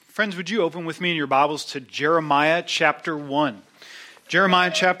Friends, would you open with me in your Bibles to Jeremiah chapter 1? Jeremiah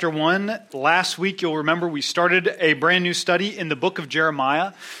chapter 1. Last week, you'll remember we started a brand new study in the book of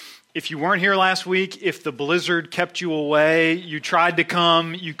Jeremiah. If you weren't here last week, if the blizzard kept you away, you tried to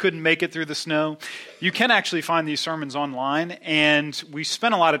come, you couldn't make it through the snow, you can actually find these sermons online. And we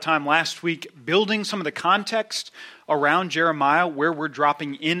spent a lot of time last week building some of the context around Jeremiah, where we're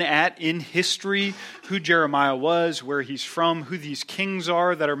dropping in at in history, who Jeremiah was, where he's from, who these kings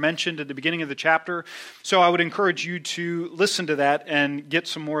are that are mentioned at the beginning of the chapter. So I would encourage you to listen to that and get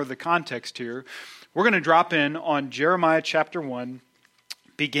some more of the context here. We're going to drop in on Jeremiah chapter 1,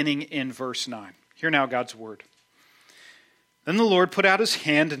 beginning in verse 9. Hear now God's word. Then the Lord put out his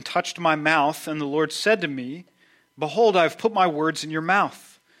hand and touched my mouth, and the Lord said to me, "Behold, I have put my words in your mouth.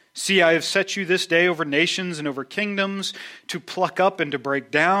 See, I have set you this day over nations and over kingdoms, to pluck up and to break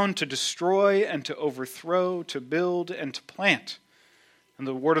down, to destroy and to overthrow, to build and to plant." And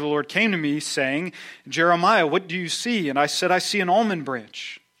the word of the Lord came to me, saying, "Jeremiah, what do you see?" And I said, "I see an almond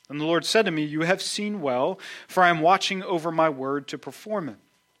branch." And the Lord said to me, "You have seen well, for I am watching over my word to perform it."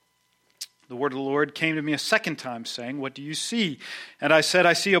 The word of the Lord came to me a second time, saying, "What do you see?" And I said,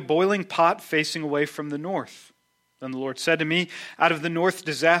 "I see a boiling pot facing away from the north." Then the Lord said to me, "Out of the north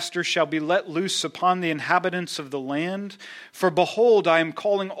disaster shall be let loose upon the inhabitants of the land. For behold, I am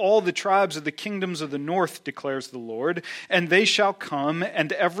calling all the tribes of the kingdoms of the north, declares the Lord, and they shall come,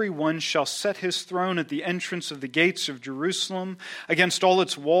 and every one shall set his throne at the entrance of the gates of Jerusalem, against all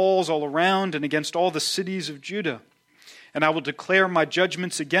its walls all around, and against all the cities of Judah. And I will declare my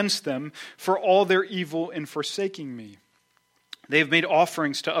judgments against them for all their evil in forsaking me. They have made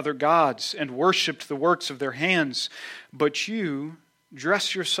offerings to other gods and worshipped the works of their hands. But you,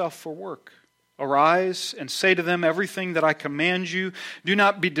 dress yourself for work. Arise and say to them everything that I command you. Do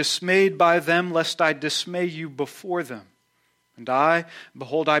not be dismayed by them, lest I dismay you before them. And I,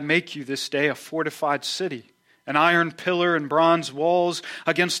 behold, I make you this day a fortified city, an iron pillar and bronze walls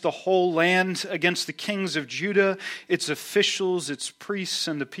against the whole land, against the kings of Judah, its officials, its priests,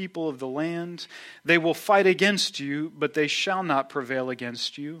 and the people of the land. They will fight against you, but they shall not prevail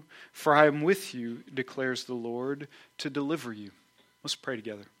against you, for I am with you, declares the Lord, to deliver you." Let's pray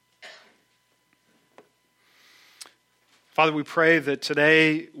together. Father, we pray that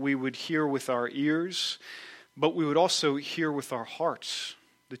today we would hear with our ears, but we would also hear with our hearts,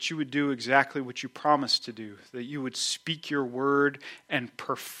 that you would do exactly what you promised to do, that you would speak your word and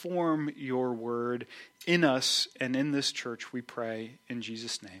perform your word in us and in this church, we pray in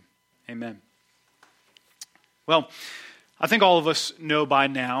Jesus' name. Amen. Well, I think all of us know by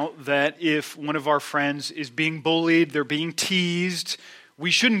now that if one of our friends is being bullied, they're being teased, we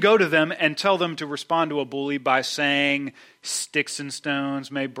shouldn't go to them and tell them to respond to a bully by saying, "Sticks and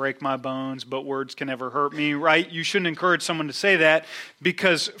stones may break my bones, but words can never hurt me," right? You shouldn't encourage someone to say that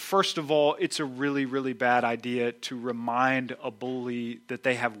because, first of all, it's a really, really bad idea to remind a bully that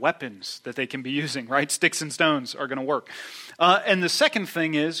they have weapons that they can be using, right? Sticks and stones are going to work. And the second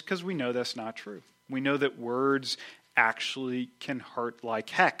thing is, because we know that's not true. We know that words actually can hurt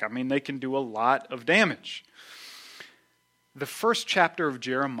like heck. I mean, they can do a lot of damage. The first chapter of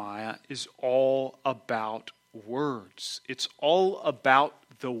Jeremiah is all about words. It's all about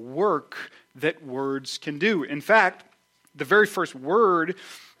the work that words can do. In fact, the very first word,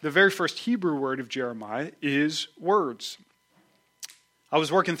 the very first Hebrew word of Jeremiah is words. I was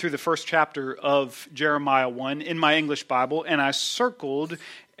working through the first chapter of Jeremiah 1 in my English Bible, and I circled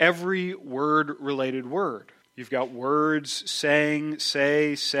every word-related word. You've got words, saying,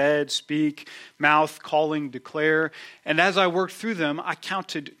 say, said, speak, mouth, calling, declare. And as I worked through them, I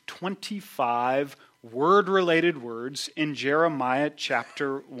counted 25 word-related words in Jeremiah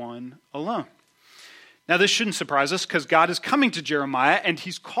chapter 1 alone. Now, this shouldn't surprise us because God is coming to Jeremiah and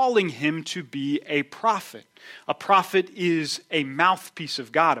he's calling him to be a prophet. A prophet is a mouthpiece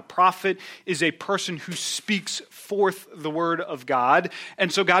of God. A prophet is a person who speaks forth the word of God.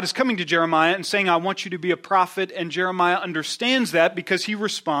 And so God is coming to Jeremiah and saying, "I want you to be a prophet." And Jeremiah understands that because he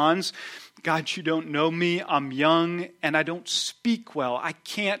responds, "God, you don't know me. I'm young and I don't speak well. I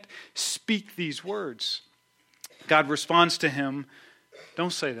can't speak these words." God responds to him,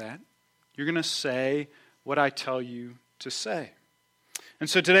 "Don't say that. You're going to say what I tell you to say." And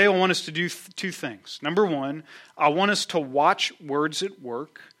so today I want us to do two things. Number one, I want us to watch words at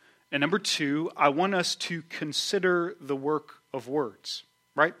work. And number two, I want us to consider the work of words.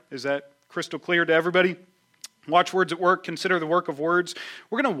 Right? Is that crystal clear to everybody? Watch words at work, consider the work of words.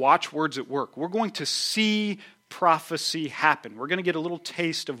 We're going to watch words at work. We're going to see prophecy happen. We're going to get a little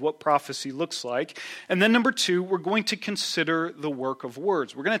taste of what prophecy looks like. And then number two, we're going to consider the work of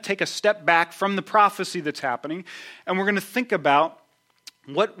words. We're going to take a step back from the prophecy that's happening, and we're going to think about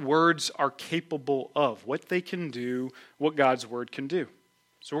what words are capable of, what they can do, what God's word can do.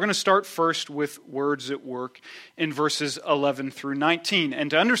 So we're going to start first with words at work in verses 11 through 19. And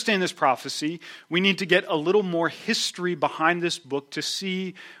to understand this prophecy, we need to get a little more history behind this book to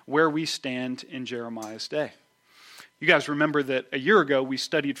see where we stand in Jeremiah's day. You guys remember that a year ago we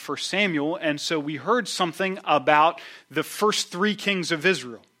studied 1 Samuel, and so we heard something about the first three kings of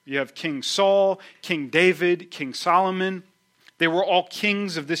Israel. You have King Saul, King David, King Solomon. They were all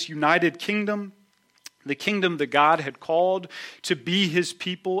kings of this united kingdom, the kingdom that God had called to be his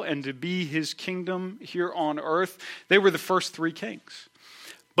people and to be his kingdom here on earth. They were the first three kings.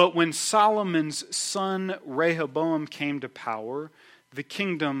 But when Solomon's son Rehoboam came to power, the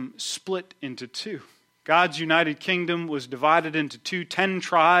kingdom split into two. God's united kingdom was divided into 10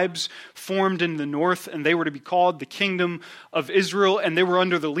 tribes formed in the north, and they were to be called the kingdom of Israel, and they were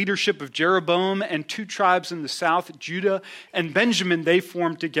under the leadership of Jeroboam, and 2 tribes in the south, Judah and Benjamin, they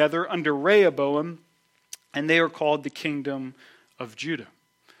formed together under Rehoboam, and they are called the kingdom of Judah.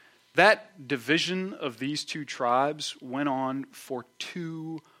 That division of these 2 tribes went on for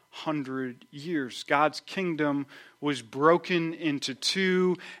 200 years. God's kingdom was broken into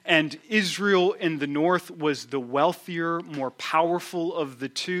 2, and Israel in the north was the wealthier, more powerful of the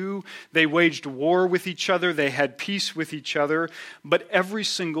 2. They waged war with each other. They had peace with each other. But every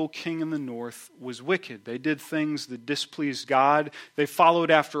single king in the north was wicked. They did things that displeased God. They followed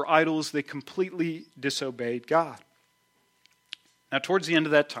after idols. They completely disobeyed God. Now, towards the end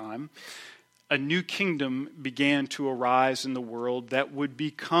of that time, a new kingdom began to arise in the world that would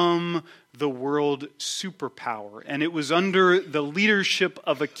become the world superpower. And it was under the leadership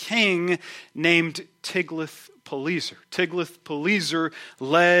of a king named Tiglath-Pileser. Tiglath-Pileser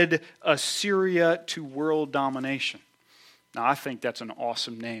led Assyria to world domination. Now, I think that's an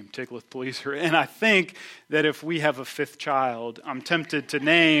awesome name, Tiglath-Pileser. And I think that if we have a 5th child, I'm tempted to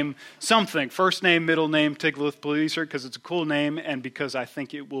name something, first name, middle name, Tiglath-Pileser, because it's a cool name and because I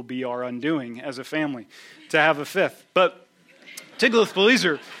think it will be our undoing as a family to have a 5th. But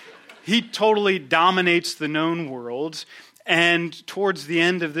Tiglath-Pileser, he totally dominates the known world. And towards the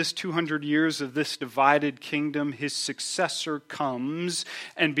end of this 200 years of this divided kingdom, his successor comes,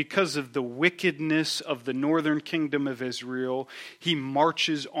 and because of the wickedness of the northern kingdom of Israel, he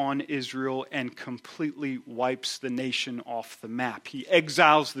marches on Israel and completely wipes the nation off the map. He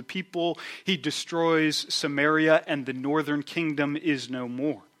exiles the people, he destroys Samaria, and the northern kingdom is no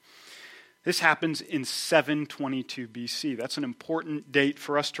more. This happens in 722 BC. That's an important date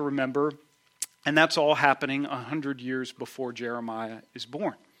for us to remember. And that's all happening 100 years before Jeremiah is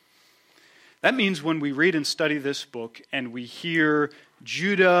born. That means when we read and study this book and we hear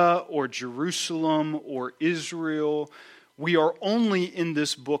Judah or Jerusalem or Israel, we are only in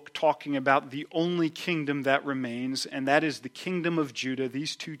this book talking about the only kingdom that remains, and that is the kingdom of Judah,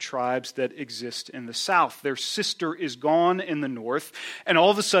 these 2 tribes that exist in the south. Their sister is gone in the north, and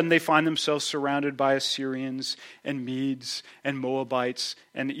all of a sudden they find themselves surrounded by Assyrians and Medes and Moabites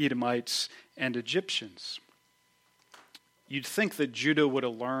and Edomites and Egyptians. You'd think that Judah would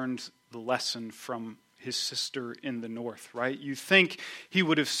have learned the lesson from his sister in the north, right? You think he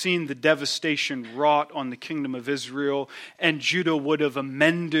would have seen the devastation wrought on the kingdom of Israel, and Judah would have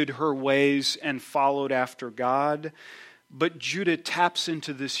amended her ways and followed after God. But Judah taps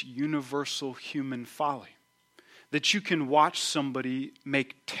into this universal human folly, that you can watch somebody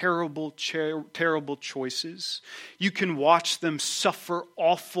make terrible choices. You can watch them suffer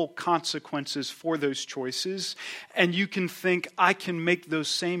awful consequences for those choices. And you can think, I can make those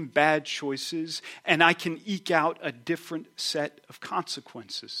same bad choices and I can eke out a different set of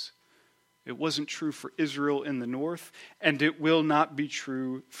consequences. It wasn't true for Israel in the north, and it will not be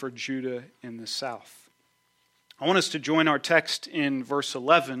true for Judah in the south. I want us to join our text in verse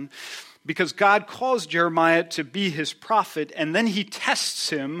 11, because God calls Jeremiah to be his prophet, and then he tests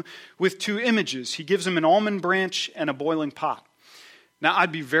him with 2 images. He gives him an almond branch and a boiling pot. Now,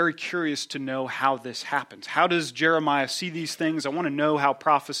 I'd be very curious to know how this happens. How does Jeremiah see these things? I want to know how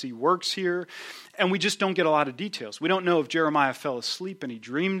prophecy works here. And we just don't get a lot of details. We don't know if Jeremiah fell asleep and he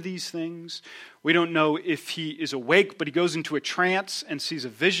dreamed these things. We don't know if he is awake, but he goes into a trance and sees a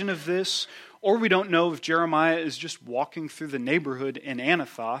vision of this. Or we don't know if Jeremiah is just walking through the neighborhood in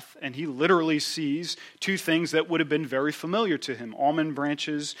Anathoth and he literally sees 2 things that would have been very familiar to him, almond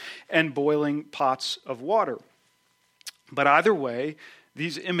branches and boiling pots of water. But either way,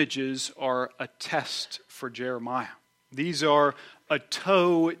 these images are a test for Jeremiah. These are a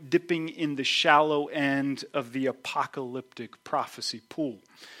toe dipping in the shallow end of the apocalyptic prophecy pool.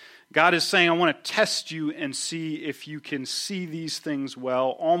 God is saying, I want to test you and see if you can see these things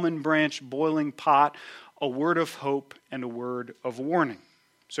well. Almond branch, boiling pot, a word of hope, and a word of warning.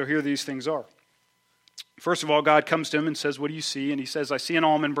 So here these things are. First of all, God comes to him and says, what do you see? And he says, I see an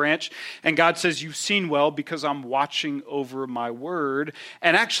almond branch. And God says, you've seen well because I'm watching over my word.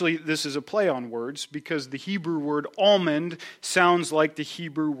 And actually, this is a play on words because the Hebrew word almond sounds like the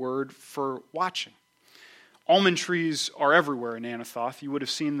Hebrew word for watching. Almond trees are everywhere in Anathoth. You would have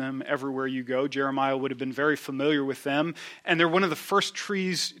seen them everywhere you go. Jeremiah would have been very familiar with them. And they're one of the first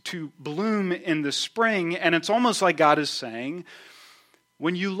trees to bloom in the spring. And it's almost like God is saying,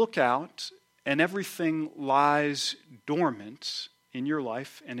 when you look out and everything lies dormant in your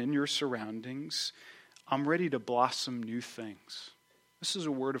life and in your surroundings, I'm ready to blossom new things. This is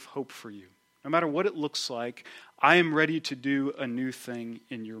a word of hope for you. No matter what it looks like, I am ready to do a new thing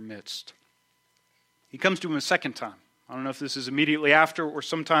in your midst. He comes to him a second time. I don't know if this is immediately after or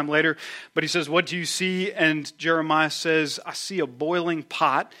sometime later, but he says, what do you see? And Jeremiah says, I see a boiling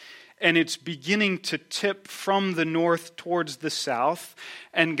pot, and it's beginning to tip from the north towards the south.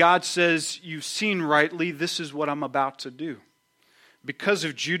 And God says, you've seen rightly, this is what I'm about to do. Because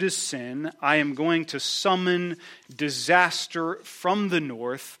of Judah's sin, I am going to summon disaster from the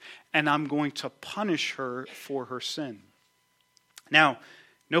north, and I'm going to punish her for her sin. Now,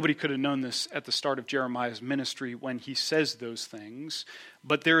 nobody could have known this at the start of Jeremiah's ministry when he says those things,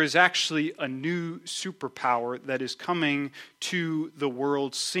 but there is actually a new superpower that is coming to the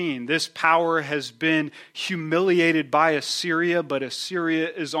world scene. This power has been humiliated by Assyria, but Assyria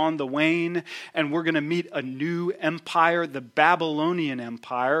is on the wane, and we're going to meet a new empire, the Babylonian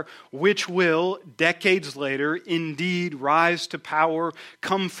Empire, which will, decades later, indeed rise to power,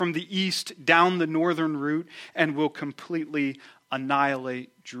 come from the east down the northern route, and will completely annihilate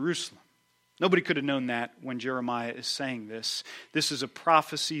Jerusalem. Nobody could have known that when Jeremiah is saying this. This is a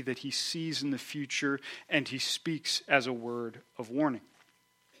prophecy that he sees in the future, and he speaks as a word of warning.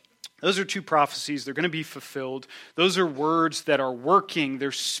 Those are two prophecies. They're going to be fulfilled. Those are words that are working.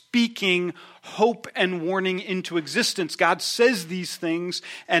 They're speaking hope and warning into existence. God says these things,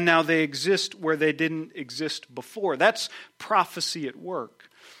 and now they exist where they didn't exist before. That's prophecy at work.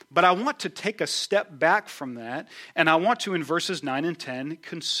 But I want to take a step back from that, and I want to, in verses 9 and 10,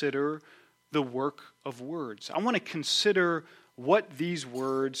 consider the work of words. I want to consider what these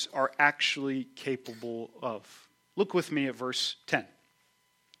words are actually capable of. Look with me at verse 10.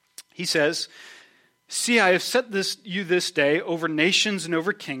 He says, see, I have set you this day over nations and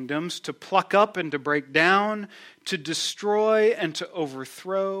over kingdoms to pluck up and to break down, to destroy and to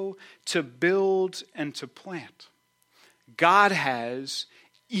overthrow, to build and to plant. God has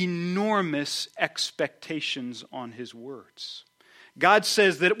enormous expectations on his words. God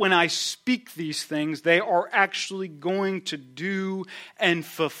says that when I speak these things, they are actually going to do and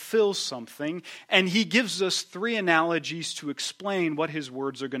fulfill something. And he gives us three analogies to explain what his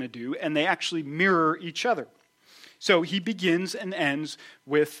words are going to do, and they actually mirror each other. So he begins and ends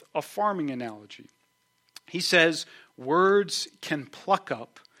with a farming analogy. He says, words can pluck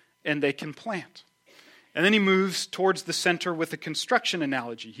up and they can plant. And then he moves towards the center with a construction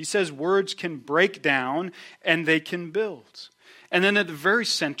analogy. He says words can break down and they can build. And then at the very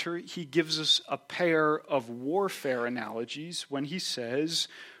center, he gives us a pair of warfare analogies when he says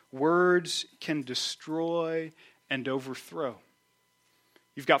words can destroy and overthrow.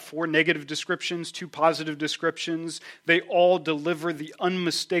 You've got 4 negative descriptions, 2 positive descriptions. They all deliver the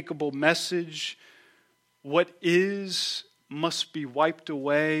unmistakable message. What is must be wiped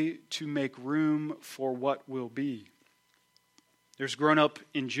away to make room for what will be. There's grown up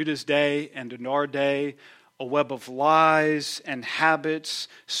in Judah's day and in our day a web of lies and habits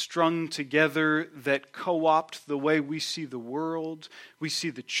strung together that co-opt the way we see the world, we see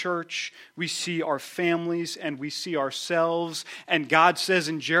the church, we see our families, and we see ourselves. And God says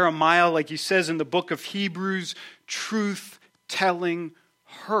in Jeremiah, like he says in the book of Hebrews, truth-telling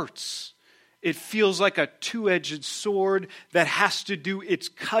hurts. It feels like a two-edged sword that has to do its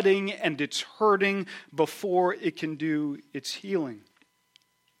cutting and its hurting before it can do its healing.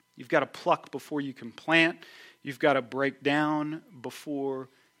 You've got to pluck before you can plant. You've got to break down before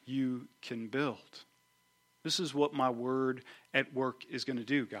you can build. This is what my word at work is going to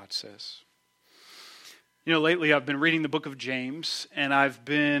do, God says. You know, lately I've been reading the book of James, and I've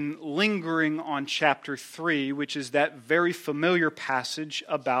been lingering on chapter 3, which is that very familiar passage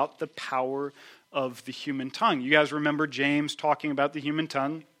about the power of the human tongue. You guys remember James talking about the human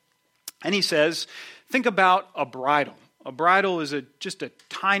tongue? And he says, think about a bridle. A bridle is just a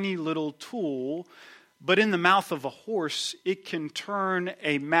tiny little tool, but in the mouth of a horse, it can turn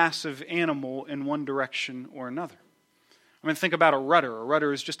a massive animal in one direction or another. I mean, think about a rudder. A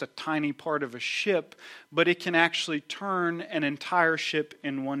rudder is just a tiny part of a ship, but it can actually turn an entire ship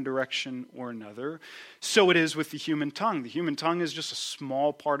in one direction or another. So it is with the human tongue. The human tongue is just a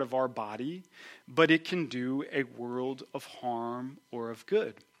small part of our body, but it can do a world of harm or of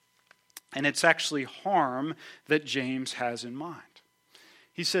good. And it's actually harm that James has in mind.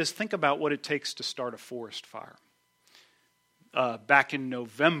 He says, think about what it takes to start a forest fire. Back in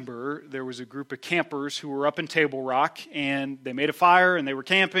November, there was a group of campers who were up in Table Rock, and they made a fire, and they were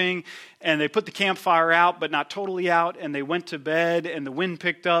camping, and they put the campfire out, but not totally out, and they went to bed, and the wind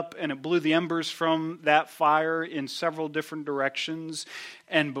picked up, and it blew the embers from that fire in several different directions,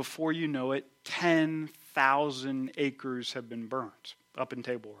 and before you know it, 10,000 acres have been burnt up in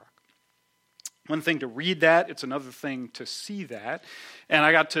Table Rock. One thing to read that, it's another thing to see that. And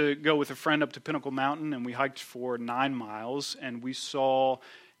I got to go with a friend up to Pinnacle Mountain, and we hiked for 9 miles, and we saw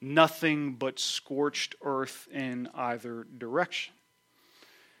nothing but scorched earth in either direction.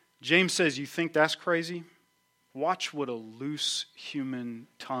 James says, you think that's crazy? Watch what a loose human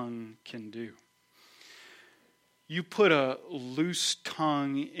tongue can do. You put a loose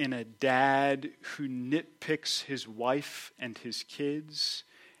tongue in a dad who nitpicks his wife and his kids,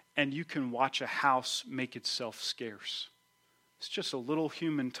 and you can watch a house make itself scarce. It's just a little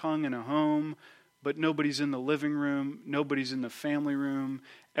human tongue in a home, but nobody's in the living room, nobody's in the family room,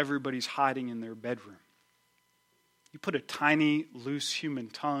 everybody's hiding in their bedroom. You put a tiny, loose human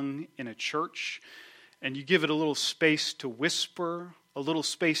tongue in a church, and you give it a little space to whisper, a little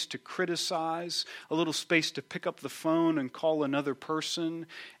space to criticize, a little space to pick up the phone and call another person,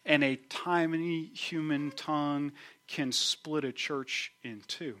 and a tiny human tongue can split a church in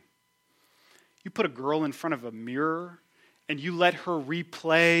two. You put a girl in front of a mirror and you let her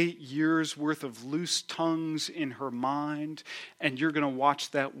replay years worth of loose tongues in her mind, and you're going to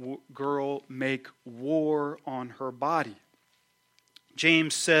watch that girl make war on her body.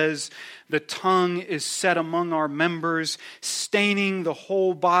 James says the tongue is set among our members, staining the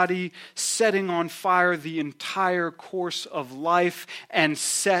whole body, setting on fire the entire course of life, and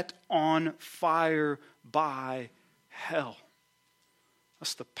set on fire by hell.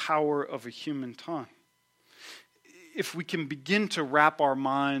 That's the power of a human tongue. If we can begin to wrap our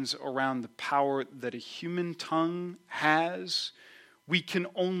minds around the power that a human tongue has, we can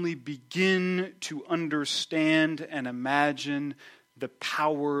only begin to understand and imagine the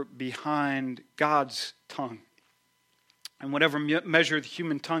power behind God's tongue. And whatever measure the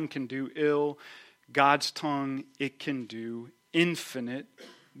human tongue can do ill, God's tongue, it can do infinite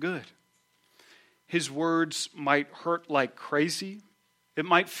good. His words might hurt like crazy. It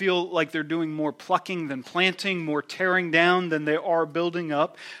might feel like they're doing more plucking than planting, more tearing down than they are building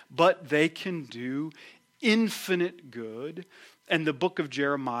up, but they can do infinite good. And the book of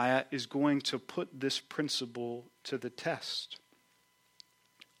Jeremiah is going to put this principle to the test.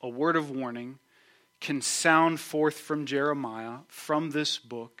 A word of warning can sound forth from Jeremiah, from this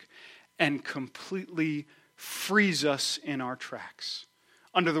book, and completely freeze us in our tracks.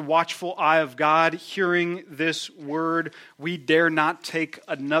 Under the watchful eye of God, hearing this word, we dare not take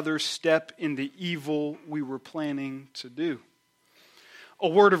another step in the evil we were planning to do. A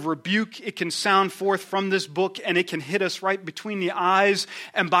word of rebuke, it can sound forth from this book, and it can hit us right between the eyes,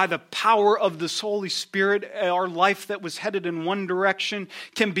 and by the power of the Holy Spirit, our life that was headed in one direction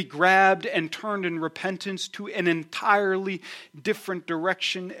can be grabbed and turned in repentance to an entirely different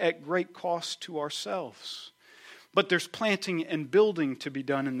direction at great cost to ourselves. But there's planting and building to be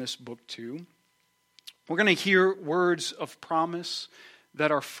done in this book too. We're going to hear words of promise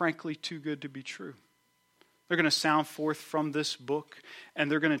that are frankly too good to be true. They're going to sound forth from this book,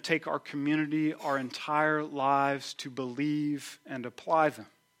 and they're going to take our community, our entire lives to believe and apply them.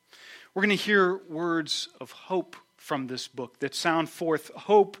 We're going to hear words of hope from this book that sound forth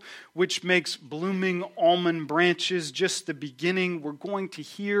hope, which makes blooming almond branches just the beginning. We're going to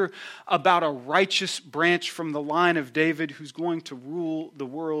hear about a righteous branch from the line of David who's going to rule the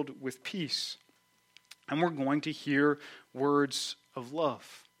world with peace. And we're going to hear words of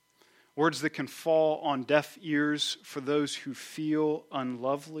love. Words that can fall on deaf ears for those who feel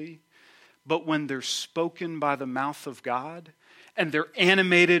unlovely, but when they're spoken by the mouth of God and they're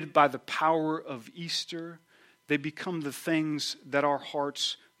animated by the power of Easter, they become the things that our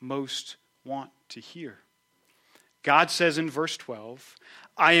hearts most want to hear. God says in verse 12,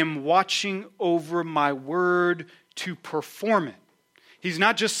 I am watching over my word to perform it. He's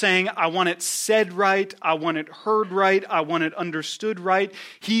not just saying, I want it said right, I want it heard right, I want it understood right.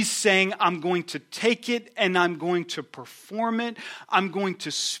 He's saying, I'm going to take it and I'm going to perform it. I'm going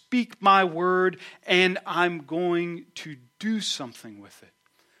to speak my word and I'm going to do something with it.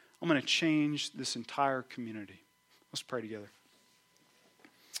 I'm going to change this entire community. Let's pray together.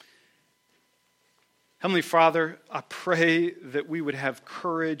 Heavenly Father, I pray that we would have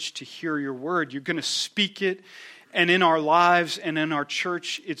courage to hear your word. You're going to speak it, and in our lives and in our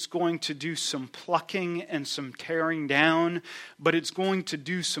church, it's going to do some plucking and some tearing down, but it's going to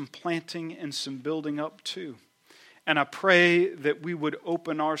do some planting and some building up too. And I pray that we would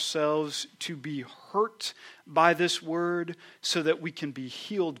open ourselves to be hurt by this word so that we can be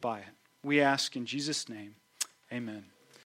healed by it. We ask in Jesus' name, amen.